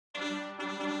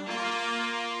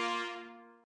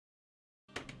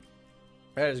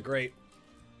That is great.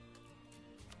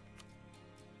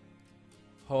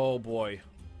 Oh boy.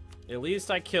 At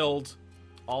least I killed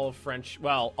all of French...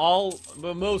 Well,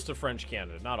 most of French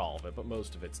Canada. Not all of it, but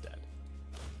most of it's dead.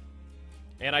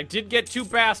 And I did get 2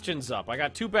 bastions up. I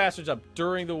got 2 bastions up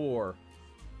during the war.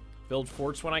 Build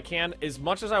forts when I can. As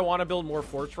much as I want to build more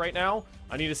forts right now,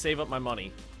 I need to save up my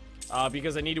money.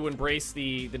 Because I need to embrace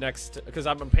the next... Because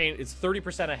I'm paying... It's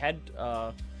 30% ahead,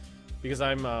 because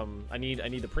I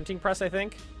need the printing press, I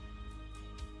think.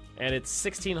 And it's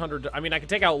 1,600... I mean, I can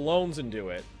take out loans and do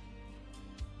it.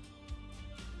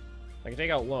 I can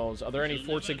take out loans. Are there any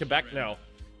forts in Quebec? No.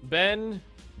 Benica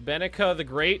the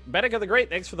Great. Benica the Great,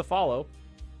 thanks for the follow.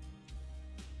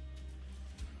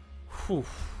 Whew.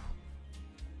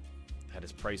 That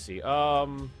is pricey. I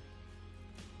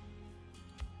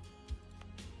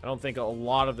don't think a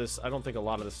lot of this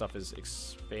stuff is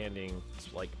expanding.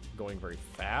 It's like going very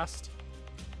fast.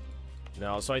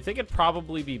 No, so I think it'd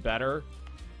probably be better.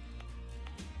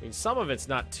 I mean, some of it's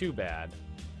not too bad.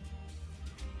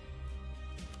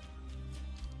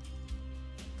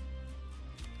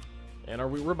 And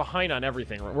we're behind on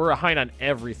everything. We're behind on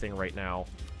everything right now.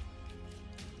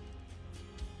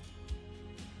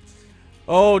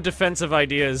 Oh, defensive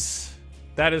ideas.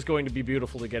 That is going to be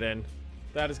beautiful to get in.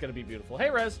 That is going to be beautiful. Hey,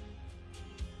 Rez.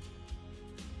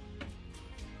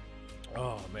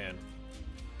 Oh, man.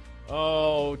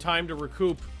 Oh, time to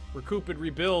recoup. Recoup and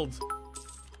rebuild.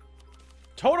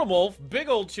 Totem Wolf, big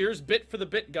old cheers. Bit for the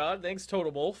bit god. Thanks,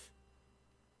 Totem Wolf.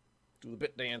 Do the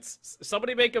bit dance.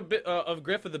 Somebody make a bit of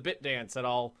Griff of the bit dance, and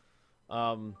I'll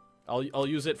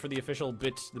use it for the official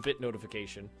bit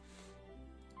notification.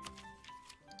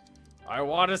 I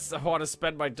want to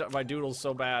spend my doodles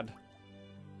so bad.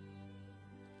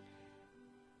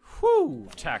 Whew,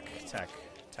 tech.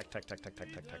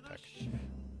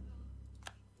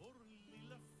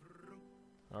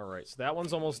 All right, so that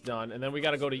one's almost done, and then we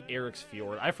got to go to Eric's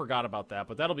Fjord. I forgot about that,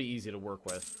 but that'll be easy to work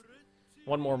with.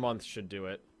 1 more month should do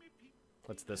it.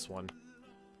 What's this one?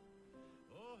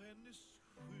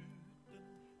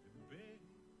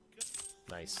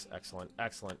 Nice. Excellent.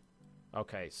 Excellent.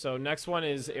 Okay, so next one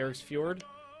is Eric's Fjord.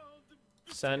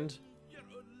 Send.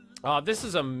 This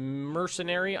is a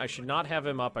mercenary. I should not have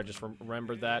him up. I just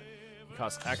remembered that. It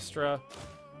costs extra.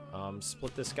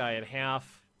 Split this guy in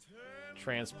half.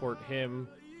 Transport him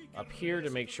up here to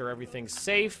make sure everything's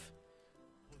safe.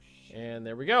 And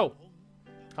there we go.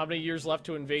 How many years left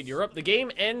to invade Europe? The game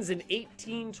ends in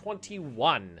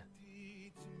 1821.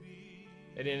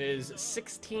 And it is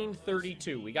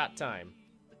 1632. We got time.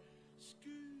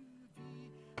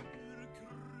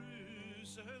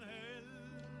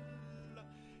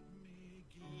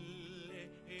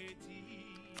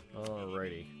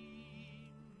 Alrighty.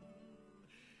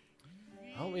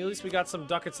 Well, at least we got some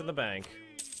ducats in the bank.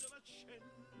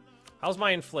 How's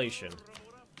my inflation?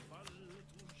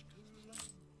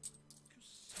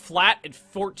 Flat at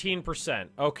 14%.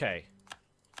 Okay.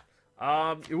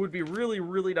 It would be really,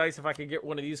 really nice if I could get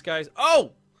one of these guys.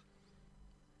 Oh!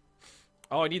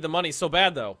 Oh, I need the money so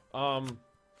bad, though.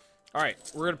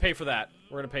 Alright, we're gonna pay for that.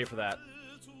 We're gonna pay for that.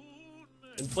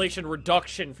 Inflation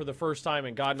reduction for the first time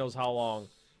in God knows how long.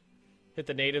 Hit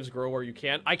the natives, grow where you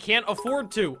can. I can't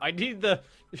afford to. I need the...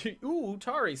 Ooh,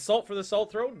 Utari. Salt for the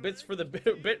salt throne, bits for the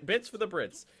bits for the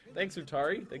Brits. Thanks,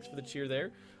 Utari. Thanks for the cheer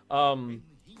there.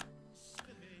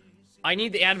 I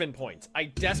need the admin points. I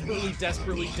desperately,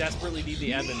 desperately, desperately need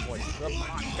the admin points. The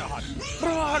blood god.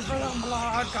 Blood for the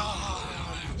blood god.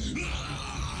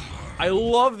 I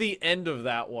love the end of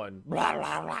that one. Blah,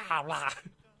 blah, blah, blah.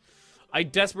 I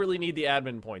desperately need the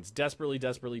admin points. Desperately,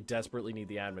 desperately, desperately need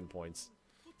the admin points.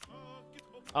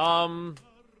 Our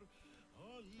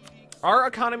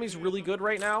economy's really good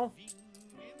right now.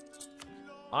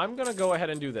 I'm gonna go ahead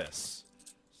and do this.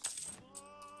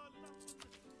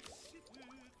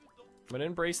 I'm gonna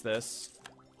embrace this.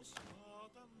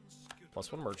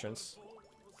 +1 merchants.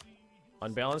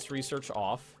 Unbalanced research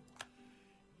off.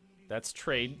 That's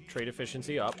trade. Trade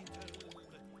efficiency up.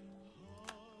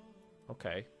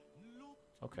 Okay.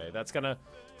 Okay, that's not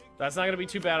gonna be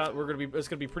too bad. It's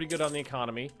gonna be pretty good on the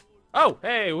economy. Oh,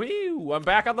 hey, woo! I'm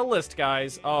back on the list,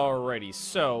 guys. Alrighty,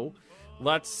 so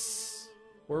let's.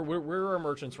 Where are our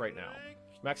merchants right now?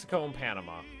 Mexico and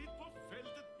Panama.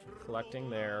 Collecting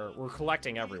there. We're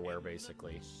collecting everywhere,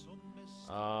 basically.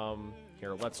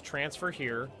 Here, let's transfer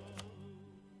here.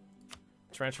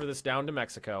 Transfer this down to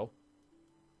Mexico.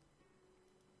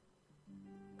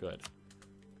 Good.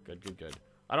 Good.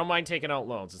 I don't mind taking out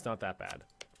loans. It's not that bad.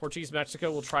 Portuguese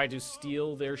Mexico will try to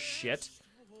steal their shit.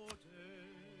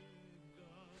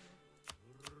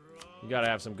 You gotta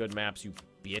have some good maps, you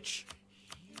bitch.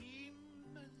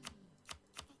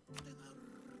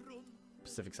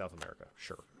 Pacific South America.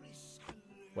 Sure.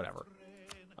 Whatever.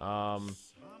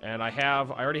 And I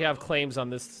already have claims on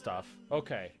this stuff.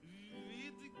 Okay.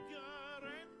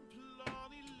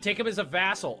 Take him as a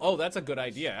vassal. Oh, that's a good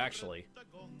idea, actually.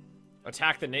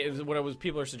 Attack the natives. What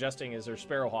people are suggesting is, or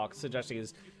Sparrowhawk suggesting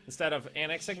is, instead of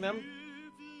annexing them,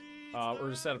 or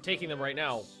instead of taking them right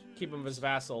now, keep them as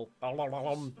vassal.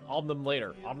 Om them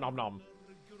later. Om nom nom.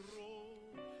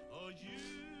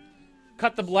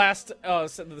 Cut the blast, the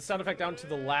sound effect down to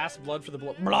the last blood for the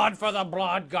blood. Blood for the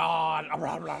blood god.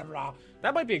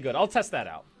 That might be good. I'll test that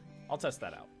out. I'll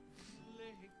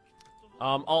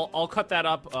cut that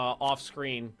up off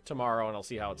screen tomorrow, and I'll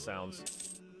see how it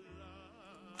sounds.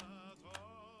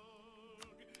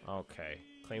 Okay.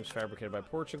 Claims fabricated by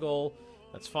Portugal.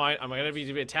 That's fine. I'm gonna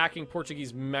be attacking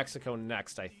Portuguese Mexico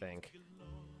next, I think,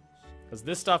 because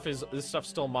this stuff's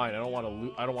still mine. I don't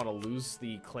want to lose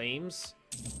the claims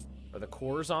or the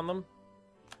cores on them.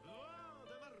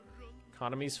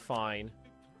 Economy's fine.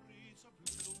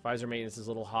 Advisor maintenance is a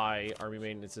little high. Army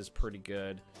maintenance is pretty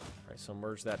good. All right, so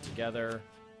merge that together.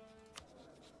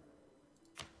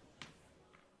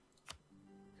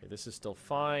 Okay, this is still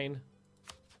fine.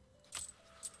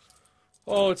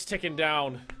 Oh, it's ticking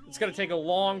down. It's gonna take a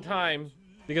long time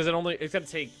because it's gonna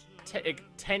take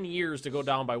 10 years to go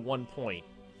down by 1 point.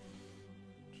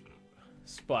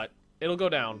 But it'll go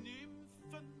down.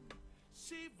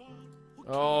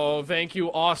 Oh, thank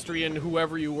you, Austrian,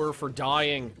 whoever you were, for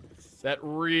dying. That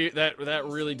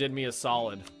really did me a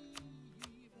solid.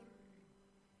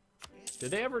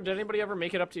 Did anybody ever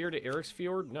make it up to here to Eric's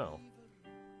Fjord? No.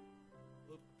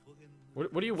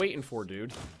 What are you waiting for,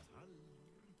 dude?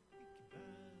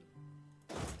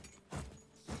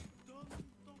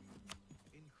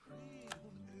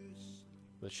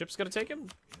 The ship's gonna take him?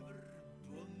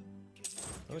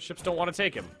 Well, the ships don't want to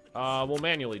take him. We'll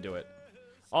manually do it.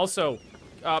 Also,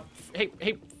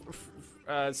 hey,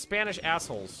 Spanish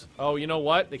assholes. Oh, you know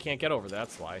what? They can't get over that.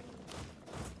 That's why.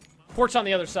 Port's on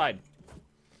the other side.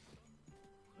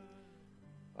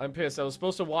 I'm pissed. I was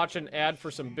supposed to watch an ad for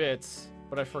some bits,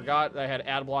 but I forgot I had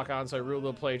ad block on, so I ruled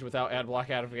the page without ad block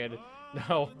activated.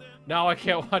 No, now I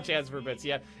can't watch ads for bits.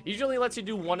 Yeah, usually lets you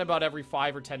do one about every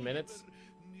 5 or 10 minutes.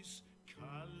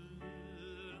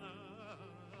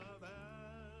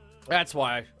 That's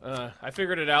why. I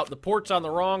figured it out. The port's on the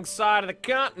wrong side of the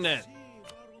continent.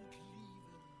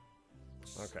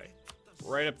 Okay.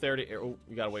 Right up there to... Oh,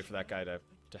 we gotta wait for that guy to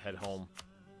head home.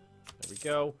 There we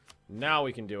go. Now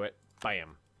we can do it.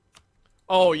 Bam.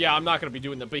 Oh, yeah, I'm not gonna be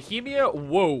doing the Bohemia.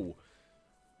 Whoa.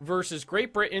 Versus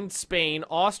Great Britain, Spain,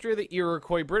 Austria, the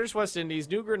Iroquois, British West Indies,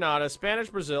 New Granada, Spanish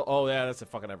Brazil. Oh, yeah, that's a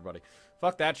fucking everybody.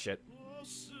 Fuck that shit.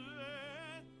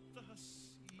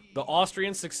 The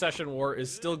Austrian Succession War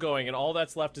is still going, and all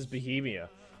that's left is Bohemia.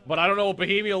 But I don't know what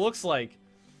Bohemia looks like.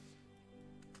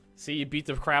 See, you beat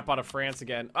the crap out of France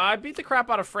again. I beat the crap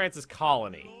out of France's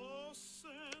colony.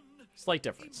 Slight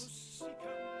difference.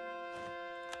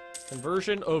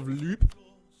 Conversion of Loop.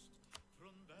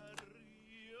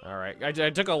 Alright, I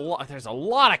took a lot. There's a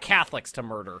lot of Catholics to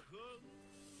murder.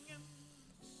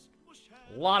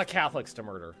 A lot of Catholics to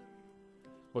murder.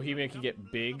 Bohemia can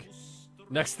get big.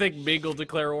 Next thing, Big will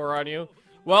declare war on you.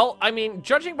 Well, I mean,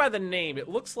 judging by the name, it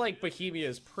looks like Bohemia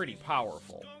is pretty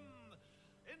powerful.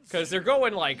 Because they're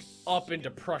going, like, up into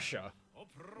Prussia.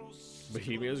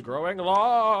 Bohemia is growing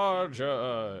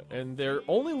larger. And they're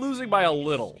only losing by a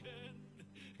little.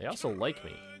 They also like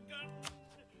me.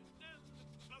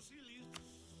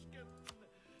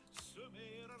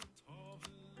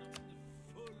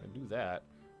 I do that.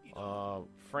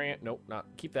 Nope, not.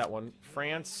 Keep that one.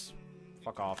 France.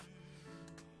 Fuck off.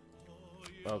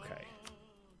 Okay.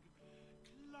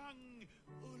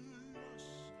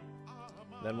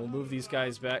 Then we'll move these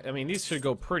guys back. I mean, these should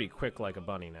go pretty quick like a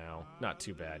bunny now. Not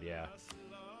too bad, yeah.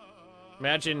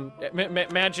 Imagine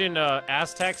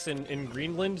Aztecs in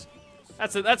Greenland.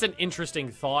 That's an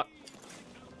interesting thought.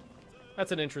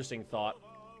 That's an interesting thought.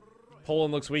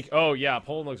 Poland looks weak. Oh yeah,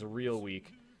 Poland looks real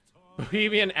weak.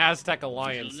 Bohemian Aztec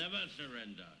alliance. Never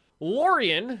surrender.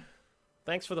 Lorian,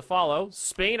 thanks for the follow.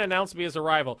 Spain announced me as a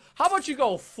rival. How about you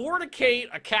go fornicate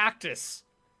a cactus,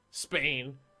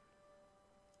 Spain?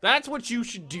 That's what you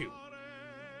should do.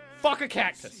 Fuck a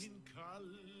cactus.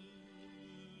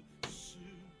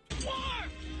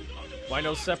 Why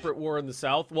no separate war in the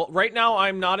south? Well, right now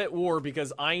I'm not at war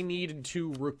because I need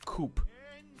to recoup.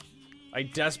 I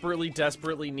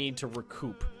desperately need to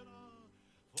recoup.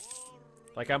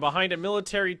 Like, I'm behind in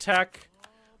military tech,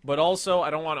 but also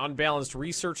I don't want unbalanced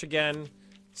research again.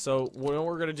 So what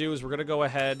we're going to do is we're going to go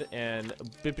ahead and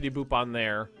bippity-boop on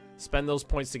there. Spend those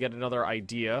points to get another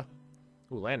idea.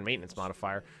 Ooh, land maintenance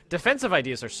modifier. Defensive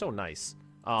ideas are so nice.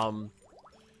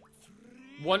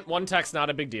 One tech's not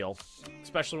a big deal,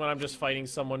 especially when I'm just fighting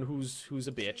someone who's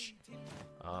a bitch.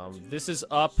 This is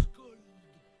up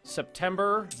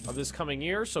September of this coming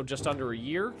year, so just under a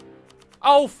year.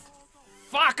 Oh,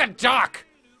 fuck a duck!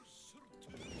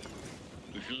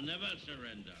 We shall never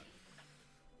surrender.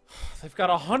 They've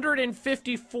got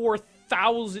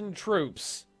 154,000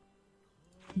 troops.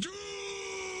 Doom!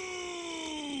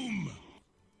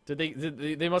 Did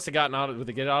they must have gotten out of, did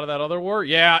they get out of that other war?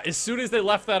 Yeah, as soon as they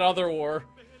left that other war.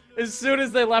 As soon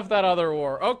as they left that other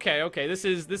war. Okay, okay, this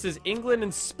is England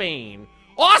and Spain.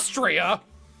 Austria!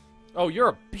 Oh, you're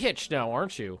a bitch now,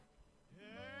 aren't you?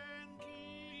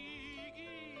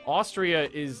 Austria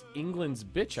is England's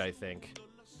bitch, I think.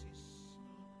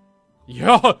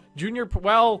 Yeah, junior,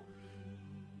 well,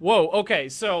 whoa, okay,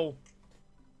 so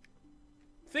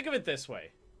think of it this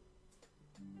way.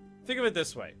 Think of it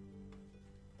this way.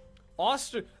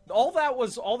 Austria, all that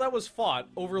was fought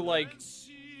over, like,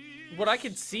 what I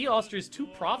could see Austria's 2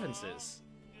 provinces.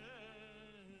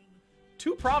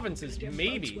 2 provinces,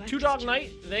 maybe. Two Dog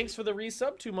Knight, thanks for the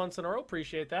resub, 2 months in a row,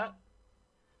 appreciate that.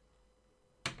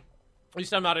 At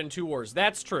least I'm not in 2 wars.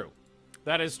 That's true.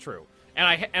 That is true.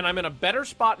 And I'm in a better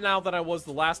spot now than I was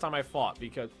the last time I fought,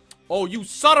 because... Oh, you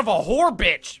son of a whore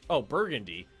bitch! Oh,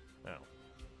 Burgundy. Oh.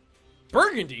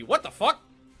 Burgundy? What the fuck?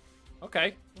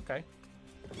 Okay, okay.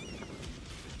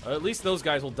 At least those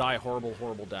guys will die horrible,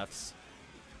 horrible deaths.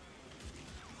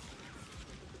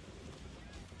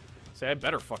 Say, I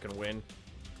better fucking win.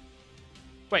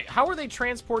 Wait, how are they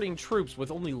transporting troops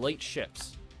with only light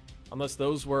ships? Unless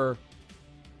those were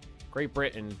Great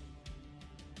Britain.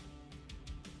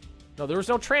 No, there was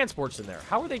no transports in there.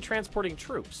 How are they transporting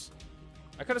troops?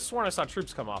 I could have sworn I saw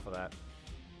troops come off of that.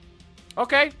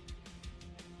 Okay.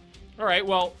 All right,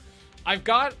 well, I've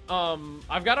got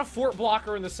a fort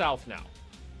blocker in the south now.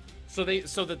 So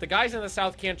that the guys in the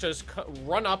south can't just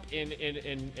run up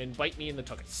and bite me in the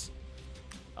tuchus.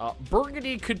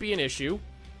 Burgundy could be an issue,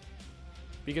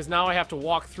 because now I have to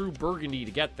walk through Burgundy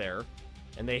to get there,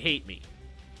 and they hate me.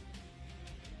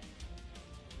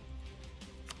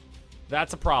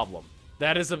 That's a problem.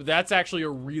 That's actually a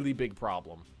really big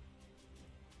problem.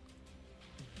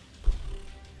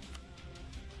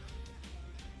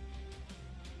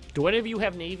 Do any of you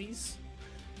have navies?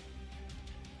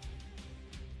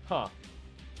 Huh.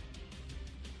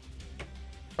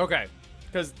 Okay.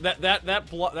 Because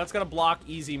that's gonna block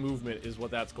easy movement is what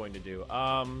that's going to do.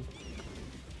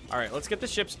 Alright, let's get the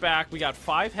ships back. We got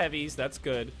 5 heavies, that's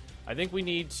good. I think we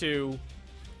need to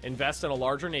invest in a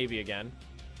larger navy again.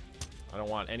 I don't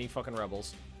want any fucking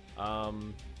rebels. I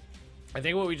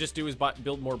think what we just do is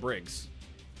build more brigs.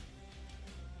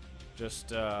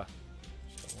 Just 1, 2,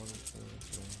 3,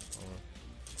 4,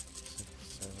 6,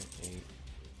 7, 8,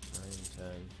 9, 10.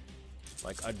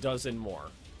 Like a dozen more.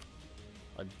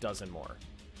 A dozen more.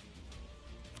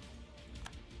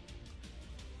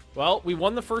 Well, we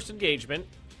won the first engagement.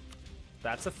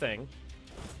 That's a thing.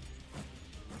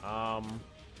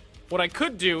 What I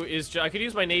could do is I could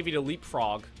use my navy to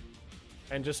leapfrog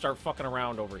and just start fucking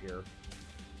around over here.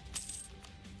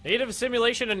 Native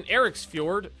simulation in Eric's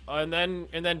Fjord, and then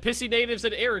pissy natives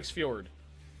at Eric's Fjord.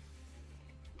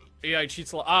 Yeah, I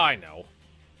cheats a lot. I know.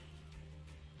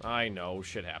 I know,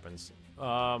 shit happens.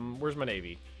 Where's my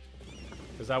navy?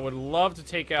 Because I would love to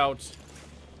take out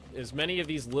as many of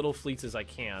these little fleets as I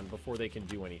can before they can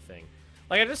do anything.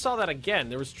 Like, I just saw that again.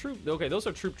 There was troop... Okay, those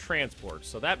are troop transports,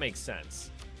 so that makes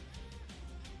sense.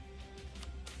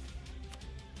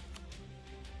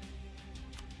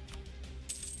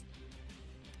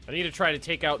 I need to try to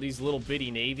take out these little bitty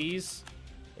navies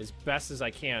as best as I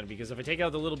can, because if I take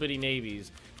out the little bitty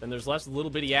navies, then there's less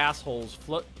little bitty assholes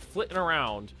flitting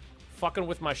around, fucking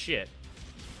with my shit.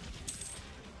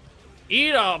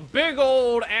 Eat a big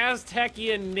old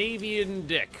Aztecian Navian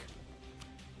dick.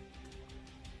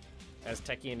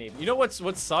 Aztecian Navy. You know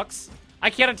what sucks? I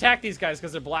can't attack these guys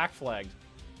because they're black flagged.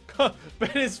 But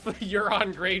it's for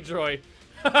Euron Greyjoy.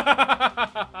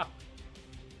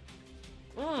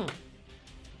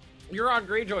 Euron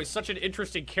Greyjoy is such an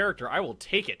interesting character. I will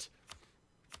take it.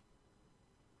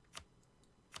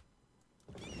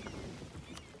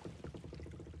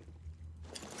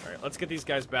 Alright, let's get these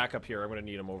guys back up here. I'm gonna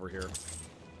need them over here.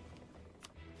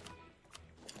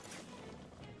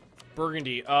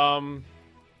 Burgundy,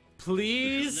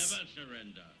 please... Never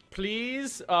surrender.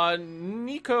 Please,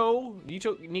 Nico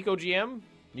GM?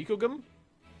 Nico Gum?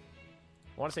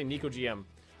 I want to say Nico GM.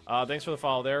 Thanks for the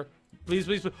follow there. Please,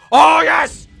 please, please. Oh,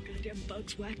 yes!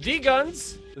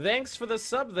 D-Guns, thanks for the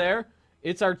sub there.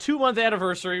 It's our 2-month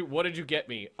anniversary. What did you get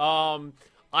me?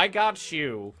 I got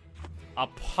you a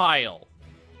pile.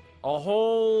 A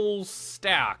whole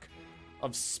stack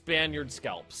of Spaniard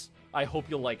scalps. I hope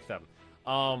you like them.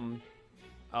 I'll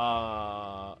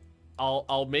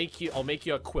make you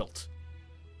a quilt.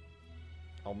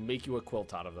 I'll make you a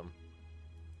quilt out of them.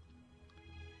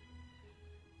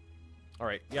 All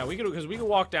right, yeah, we can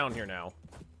walk down here now.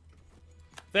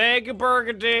 Thank you,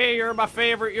 Burgundy. You're my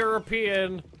favorite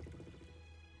European.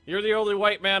 You're the only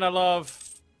white man I love,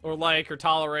 or like, or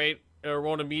tolerate, or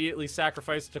won't immediately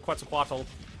sacrifice to Quetzalcoatl.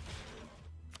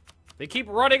 They keep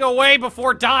running away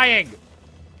before dying.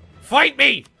 Fight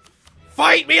me!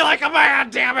 Fight me like a man,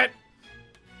 damn it!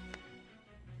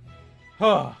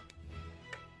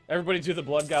 Everybody do the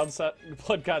blood god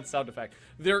sound effect.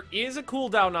 There is a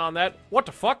cooldown on that. What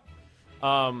the fuck?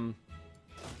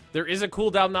 There is a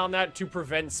cooldown on that to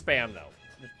prevent spam, though.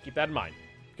 Keep that in mind.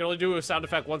 You can only do a sound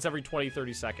effect once every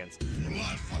 20-30 seconds.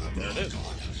 There it is.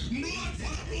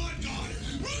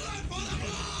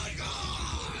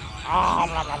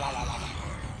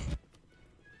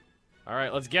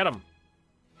 Alright, let's get them.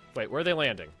 Wait, where are they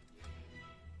landing?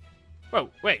 Whoa,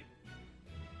 wait.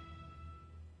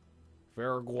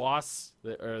 Veraguas?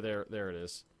 There it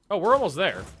is. Oh, we're almost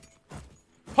there.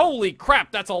 Holy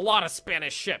crap, that's a lot of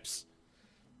Spanish ships.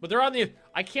 But they're on the...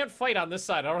 I can't fight on this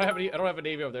side. I don't have a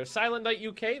navy over there. Silent Night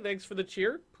UK, thanks for the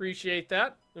cheer. Appreciate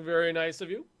that. Very nice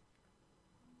of you.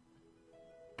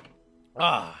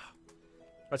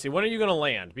 Let's see, when are you gonna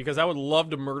land? Because I would love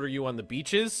to murder you on the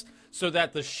beaches so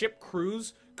that the ship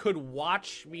crews could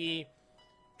watch me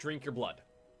drink your blood.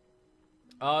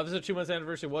 This is a 2 months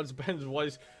anniversary.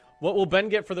 What will Ben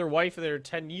get for their wife for their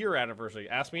 10-year anniversary?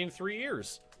 Ask me in 3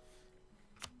 years.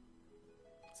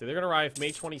 See, they're gonna arrive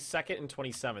May 22nd and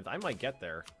 27th. I might get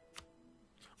there.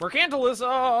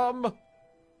 Mercantilism!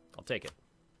 I'll take it.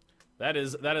 That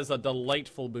is a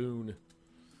delightful boon.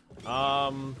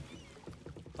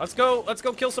 Let's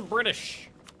go kill some British.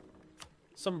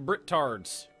 Some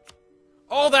Brit-tards.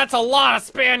 Oh, that's a lot of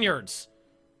Spaniards!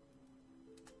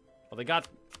 Well, they got...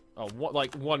 Oh,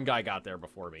 like, one guy got there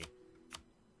before me.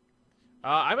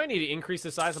 I might need to increase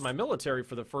the size of my military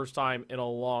for the first time in a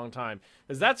long time.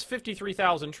 Because that's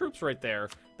 53,000 troops right there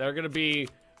that are going to be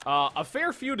a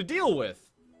fair few to deal with.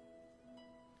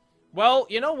 Well,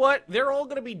 you know what? They're all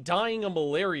going to be dying of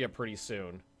malaria pretty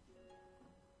soon.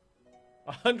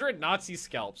 100 Nazi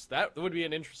scalps. That would be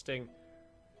an interesting...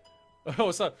 Oh,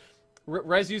 so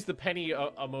Rez used the penny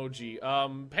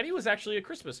emoji. Penny was actually a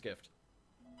Christmas gift.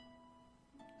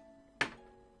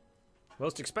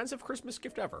 Most expensive Christmas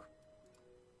gift ever.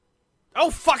 Oh,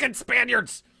 fucking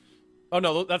Spaniards! Oh,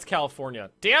 no, that's California.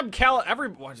 Damn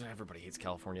everybody hates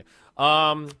California.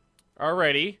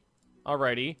 Alrighty.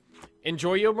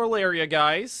 Enjoy your malaria,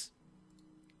 guys.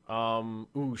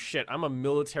 Ooh, shit. I'm a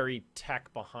military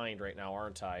tech behind right now,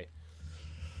 aren't I?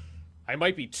 I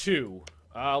might be 2.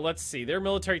 Let's see. They're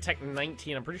military tech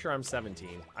 19. I'm pretty sure I'm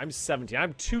 17. I'm 17.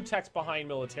 I'm 2 techs behind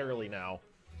militarily now.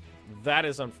 That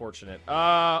is unfortunate.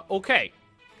 Okay.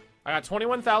 I got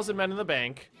 21,000 men in the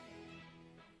bank.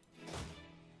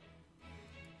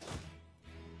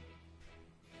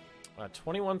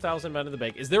 21,000 men in the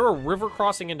bank. Is there a river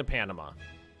crossing into Panama?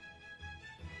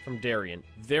 From Darien.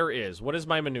 There is. What is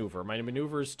my maneuver? My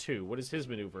maneuver is 2. What is his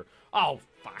maneuver? Oh,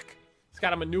 fuck. He's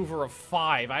got a maneuver of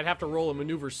 5. I'd have to roll a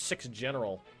maneuver 6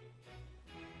 general.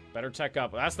 Better tech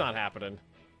up. That's not happening.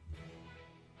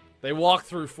 They walk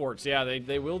through forts. Yeah,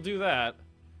 they will do that.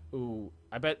 Ooh,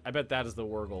 I bet that is the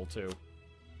war goal, too.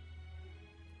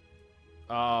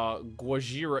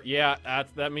 Guajira. Yeah,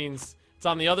 that means it's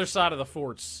on the other side of the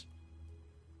forts.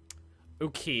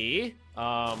 Okay.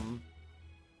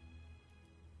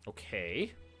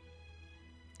 Okay.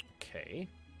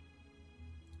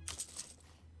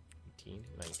 18,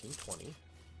 19, 20.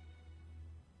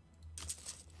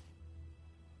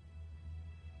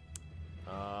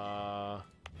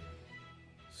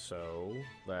 So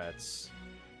let's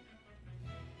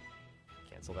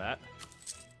cancel that.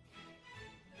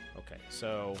 Okay,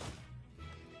 so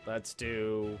let's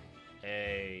do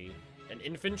an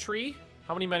infantry.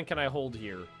 How many men can I hold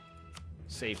here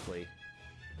safely?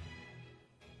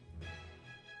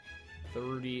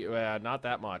 30, not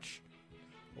that much.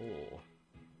 Oh.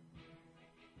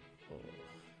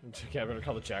 Okay, I'm gonna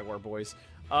call the Jaguar boys.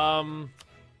 Shiza.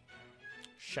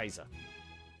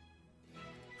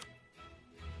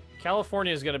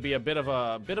 California is gonna be a bit of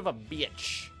a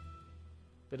bitch.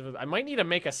 I might need to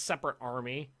make a separate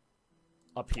army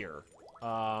up here.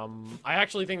 I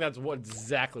actually think that's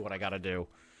exactly what I gotta do.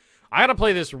 I gotta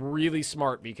play this really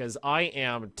smart because I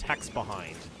am techs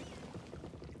behind.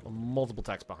 Multiple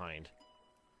techs behind.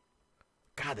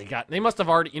 God, they must have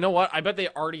already, you know what? I bet they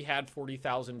already had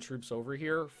 40,000 troops over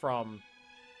here from...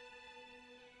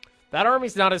 That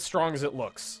army's not as strong as it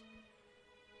looks.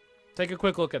 Take a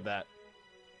quick look at that.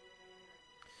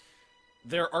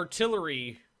 Their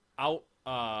artillery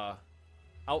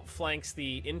outflanks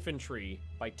the infantry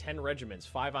by 10 regiments,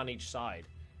 5 on each side.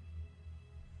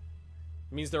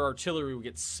 It means their artillery would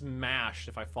get smashed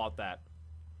if I fought that.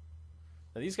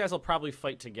 Now, these guys will probably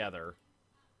fight together.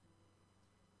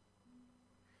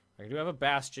 I do have a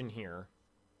bastion here.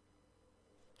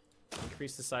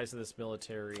 Increase the size of this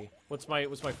military. What's my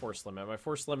force limit? My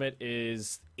force limit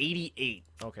is 88.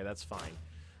 Okay, that's fine.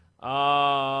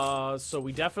 So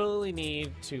we definitely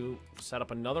need to set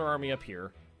up another army up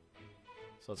here.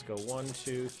 So let's go 1,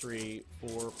 2, 3,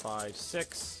 4, 5,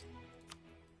 6,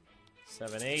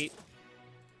 7, 8.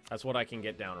 That's what I can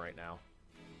get down right now.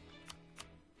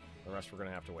 The rest we're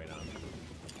gonna have to wait on.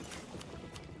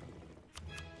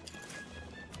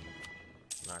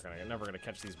 Never gonna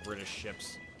catch these British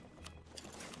ships.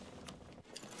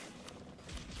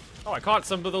 Oh, I caught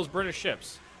some of those British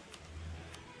ships.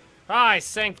 Ah, I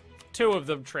sank 2 of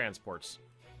the transports.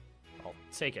 I'll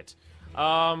take it.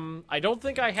 I don't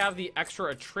think I have the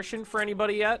extra attrition for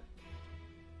anybody yet.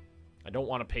 I don't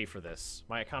want to pay for this.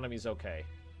 My economy's okay.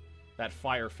 That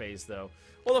fire phase, though.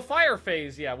 Well, the fire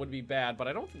phase, yeah, would be bad, but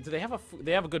I don't... Do they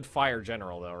have a good fire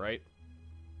general, though, right?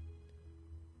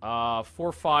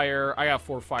 4 fire. I got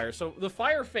 4 fire. So the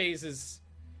fire phase is...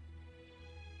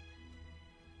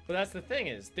 But that's the thing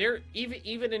is, they're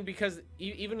even in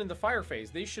the fire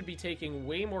phase, they should be taking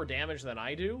way more damage than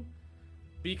I do,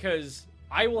 because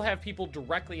I will have people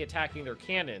directly attacking their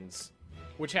cannons,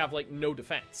 which have like no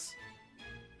defense.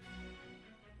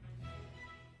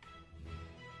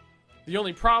 The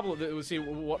only problem that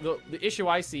the issue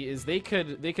I see is they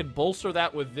could bolster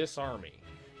that with this army,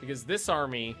 because this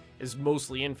army is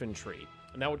mostly infantry.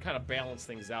 And that would kind of balance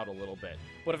things out a little bit.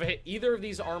 But if I hit either of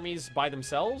these armies by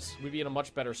themselves, we'd be in a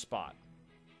much better spot.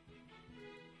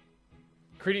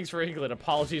 Greetings for England.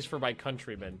 Apologies for my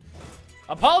countrymen.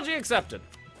 Apology accepted.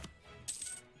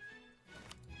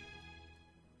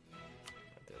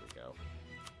 There we go.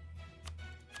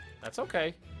 That's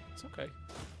okay. It's okay.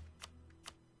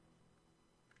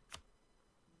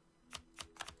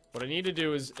 What I need to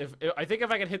do is, I think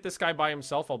if I can hit this guy by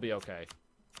himself, I'll be okay.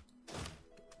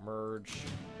 Merge.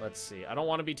 Let's see. I don't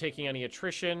want to be taking any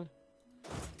attrition.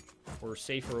 We're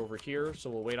safer over here, so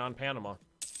we'll wait on Panama.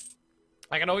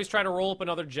 I can always try to roll up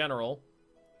another general.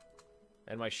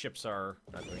 And my ships are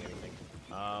not doing anything.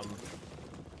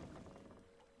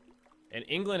 And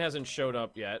England hasn't showed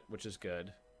up yet, which is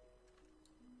good.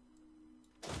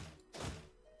 Let's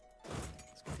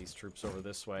get these troops over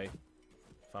this way.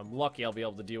 If I'm lucky, I'll be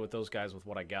able to deal with those guys with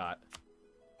what I got.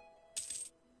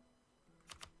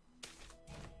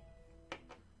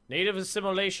 Native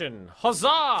assimilation.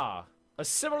 Huzzah!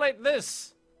 Assimilate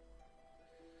this!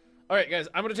 Alright, guys,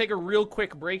 I'm going to take a real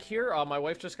quick break here. My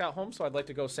wife just got home, so I'd like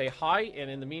to go say hi.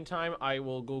 And in the meantime, I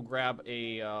will go grab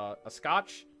a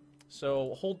scotch.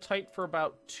 So hold tight for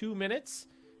about 2 minutes,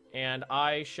 and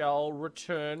I shall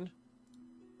return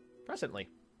presently.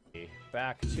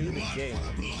 Back to the game.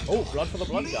 Oh, blood for the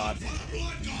blood god.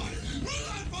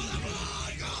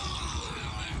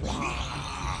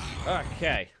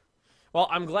 Okay. Well,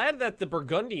 I'm glad that the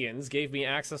Burgundians gave me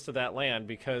access to that land,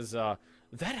 because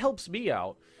that helps me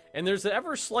out. And there's an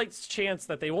ever slight chance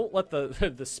that they won't let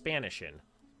the Spanish in.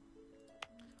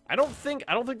 I don't think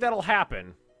that'll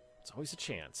happen. It's always a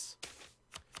chance.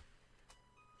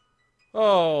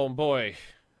 Oh boy.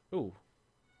 Ooh.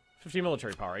 50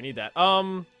 military power. I need that.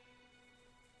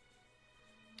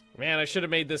 Man, I should have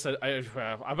made this I'm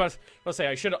about to say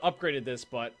I should have upgraded this,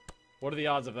 but what are the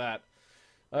odds of that?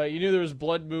 You knew there was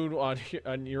blood moon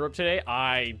on Europe today?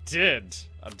 I did.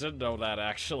 I did know that,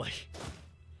 actually.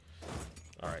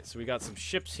 Alright, so we got some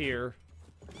ships here.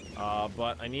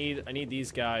 But I need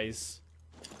these guys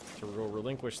to go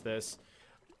relinquish this.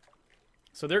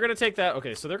 So they're gonna take that.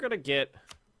 Okay, so they're gonna get...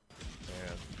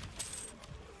 Man.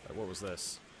 What was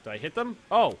this? Did I hit them?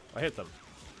 Oh, I hit them.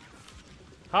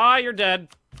 Hi, you're dead.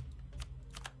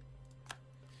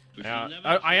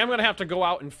 I am gonna have to go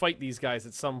out and fight these guys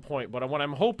at some point, but what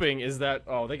I'm hoping is that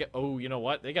you know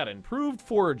what? They got improved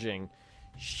foraging.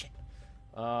 Shit.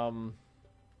 The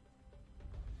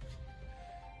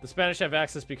Spanish have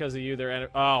access because of you. They're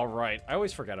oh right. I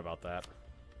always forget about that.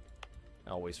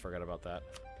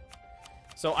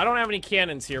 So I don't have any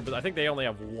cannons here, but I think they only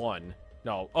have 1.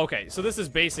 No. Okay. So this is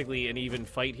basically an even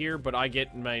fight here, but I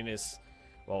get minus.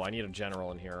 Well, I need a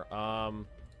general in here.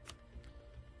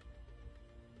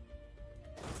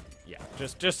 Yeah,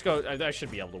 just go. I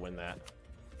should be able to win that.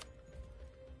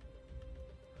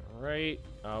 Alright,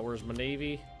 where's my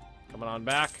navy? Coming on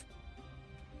back.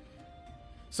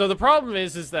 So the problem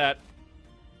is that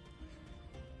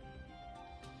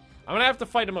I'm gonna have to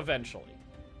fight them eventually.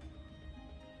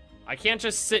 I can't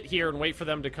just sit here and wait for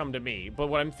them to come to me, but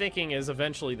what I'm thinking is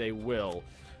eventually they will.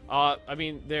 I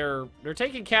mean, they're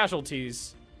taking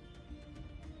casualties.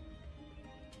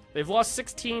 They've lost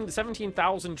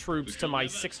 17,000 troops to my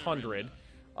 600.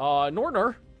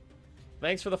 Nordner,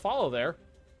 thanks for the follow there.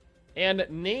 And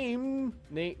name,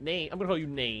 I'm gonna call you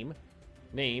Name.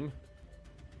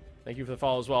 Thank you for the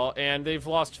follow as well. And they've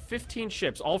lost 15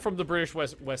 ships, all from the British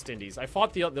West Indies. I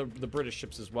fought the British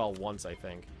ships as well once, I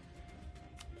think.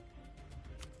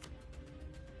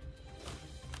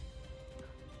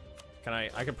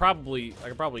 I could probably.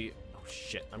 Oh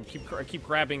shit! I keep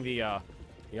grabbing the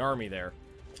army there.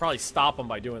 Probably stop them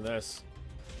by doing this.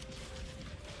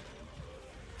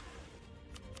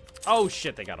 Oh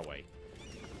shit! They got away.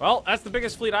 Well, that's the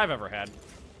biggest fleet I've ever had.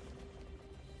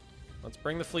 Let's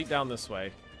bring the fleet down this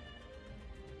way.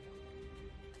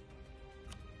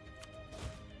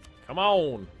 Come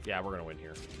on! Yeah, we're gonna win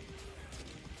here.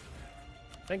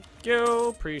 Thank you.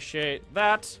 Appreciate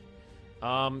that.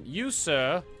 You,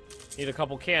 sir, need a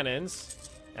couple cannons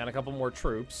and a couple more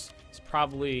troops. It's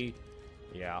probably,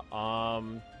 yeah.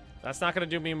 That's not gonna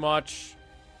do me much.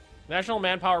 National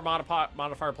manpower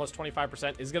modifier plus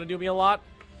 25% is gonna do me a lot,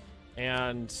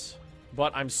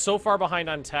 but I'm so far behind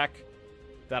on tech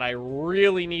that I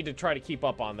really need to try to keep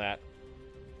up on that.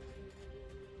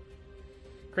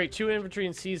 Create 2 infantry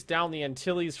and seize down the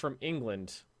Antilles from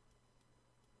England.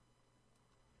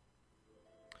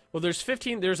 Well,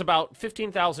 there's about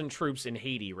 15,000 troops in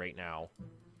Haiti right now.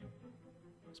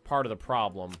 It's part of the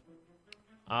problem.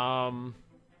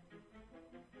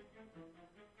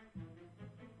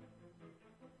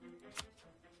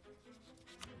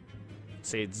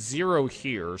 Say it's 0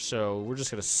 here, so we're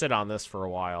just gonna sit on this for a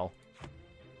while.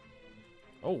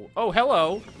 Oh,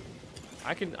 hello.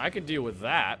 I can deal with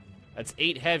that. That's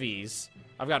 8 heavies.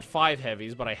 I've got 5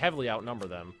 heavies, but I heavily outnumber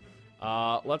them.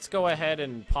 Let's go ahead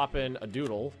and pop in a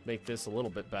doodle. Make this a little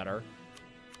bit better.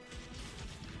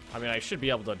 I mean, I should be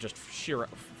able to just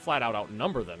flat out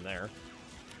outnumber them there.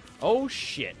 Oh,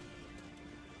 shit.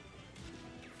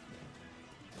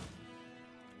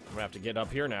 I'm gonna have to get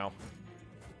up here now.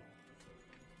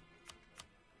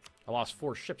 I lost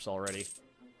 4 ships already.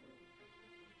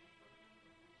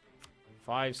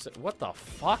 5, 6, what the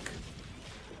fuck?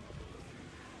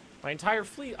 My entire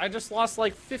fleet, I just lost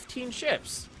like 15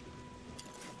 ships.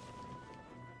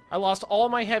 I lost all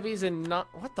my heavies and not,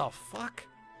 what the fuck?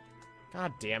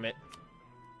 God damn it.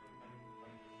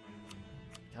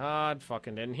 God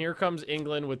fucking, and here comes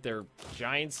England with their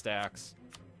giant stacks.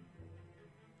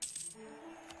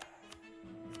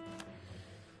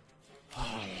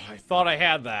 Oh, I thought I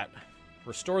had that.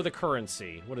 Restore the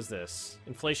currency. What is this?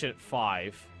 Inflation at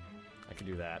 5. I can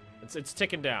do that. It's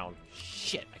ticking down.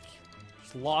 Shit. I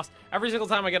just lost. Every single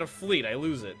time I get a fleet, I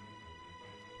lose it.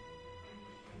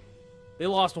 They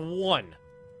lost 1.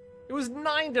 It was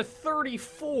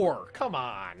 9-34. Come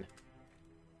on.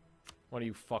 One of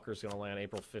you fuckers gonna land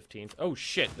April 15th. Oh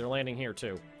shit, they're landing here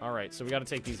too. Alright, so we gotta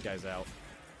take these guys out.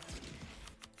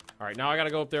 Alright, now I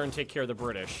gotta go up there and take care of the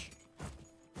British.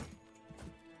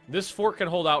 This fort can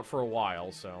hold out for a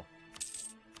while, so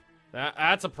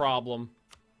that's a problem.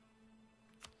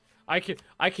 I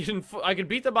can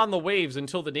beat them on the waves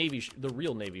until the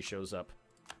real navy shows up.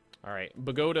 All right,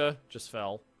 Bogota just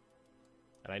fell,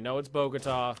 and I know it's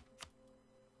Bogota.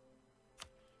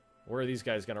 Where are these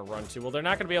guys gonna run to? Well, they're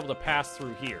not gonna be able to pass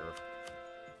through here,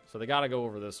 so they gotta go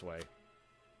over this way.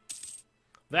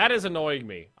 That is annoying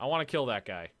me. I want to kill that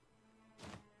guy.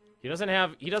 He doesn't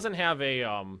have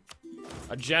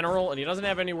a general, and he doesn't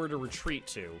have anywhere to retreat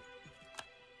to.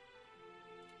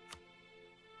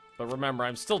 But remember,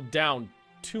 I'm still down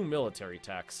 2 military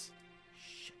techs.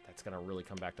 Shit, that's gonna really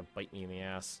come back to bite me in the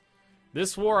ass.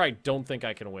 This war, I don't think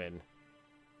I can win.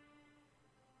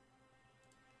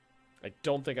 I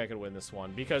don't think I can win this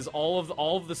one because all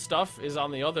of the stuff is on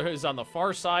the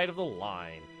far side of the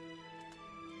line.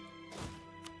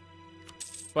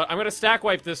 But I'm gonna stack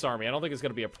wipe this army. I don't think it's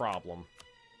gonna be a problem.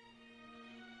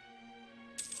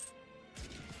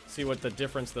 See what the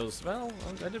difference those. Well,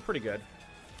 I did pretty good.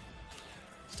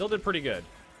 Still did pretty good.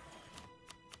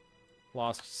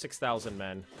 Lost 6,000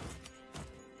 men.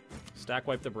 Stack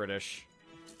wipe the British.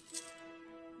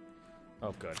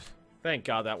 Oh, good. Thank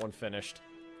God that one finished.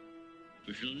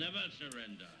 We shall never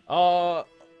surrender.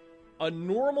 A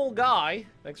normal guy.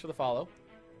 Thanks for the follow.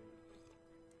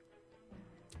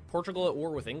 Portugal at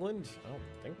war with England? I don't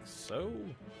think so.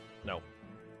 No.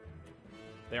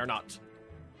 They are not.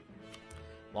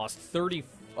 Lost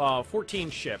 14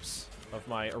 ships of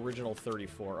my original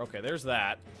 34. Okay, there's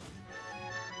that.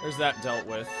 There's that dealt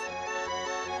with.